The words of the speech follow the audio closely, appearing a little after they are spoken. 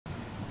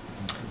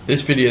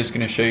This video is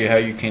going to show you how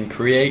you can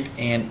create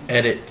and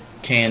edit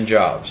canned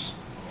jobs.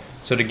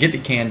 So to get to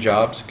canned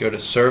jobs, go to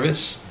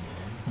Service,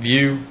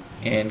 View,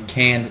 and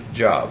Canned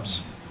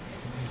Jobs.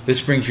 This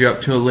brings you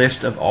up to a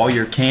list of all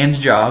your canned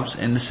jobs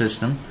in the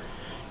system.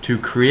 To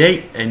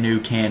create a new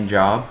canned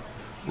job,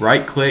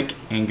 right click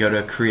and go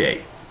to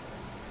Create.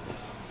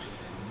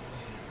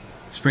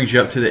 This brings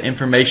you up to the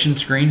information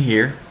screen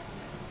here.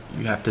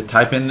 You have to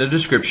type in the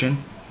description.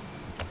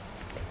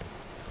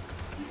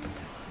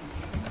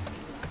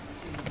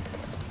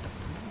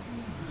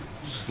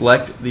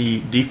 Select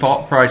the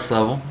default price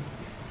level.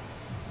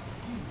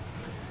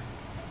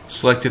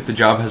 Select if the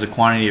job has a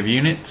quantity of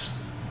units,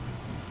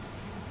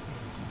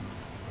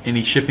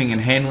 any shipping and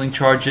handling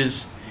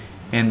charges,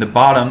 and the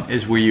bottom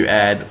is where you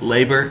add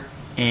labor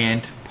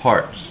and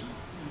parts.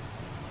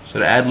 So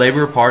to add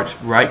labor or parts,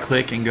 right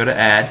click and go to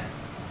Add.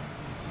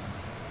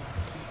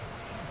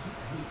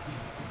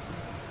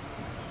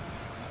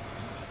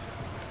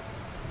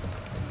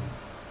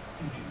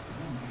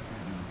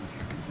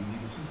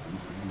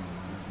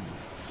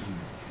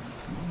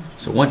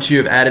 So once you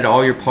have added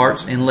all your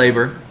parts and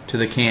labor to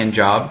the canned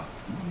job,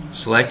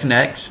 select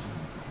Next.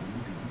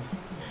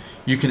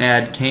 You can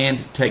add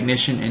canned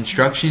technician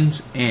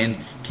instructions and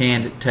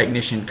canned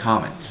technician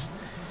comments.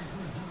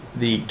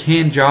 The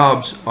canned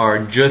jobs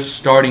are just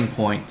starting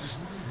points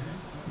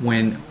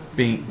when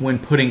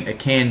putting a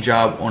canned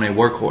job on a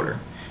work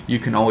order. You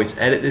can always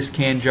edit this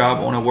canned job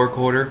on a work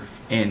order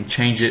and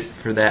change it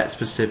for that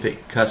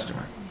specific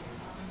customer.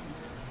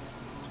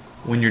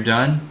 When you're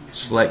done,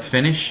 select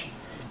Finish,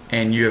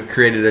 and you have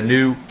created a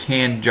new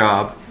canned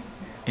job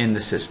in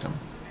the system.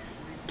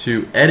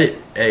 To edit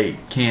a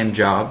canned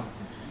job,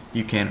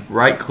 you can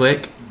right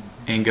click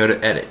and go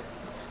to Edit.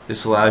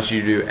 This allows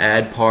you to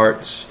add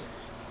parts,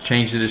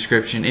 change the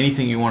description,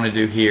 anything you want to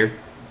do here,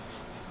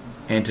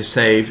 and to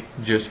save,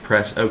 just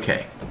press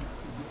OK.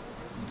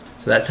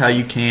 So that's how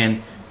you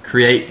can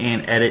create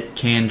and edit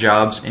canned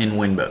jobs in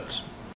Winboats.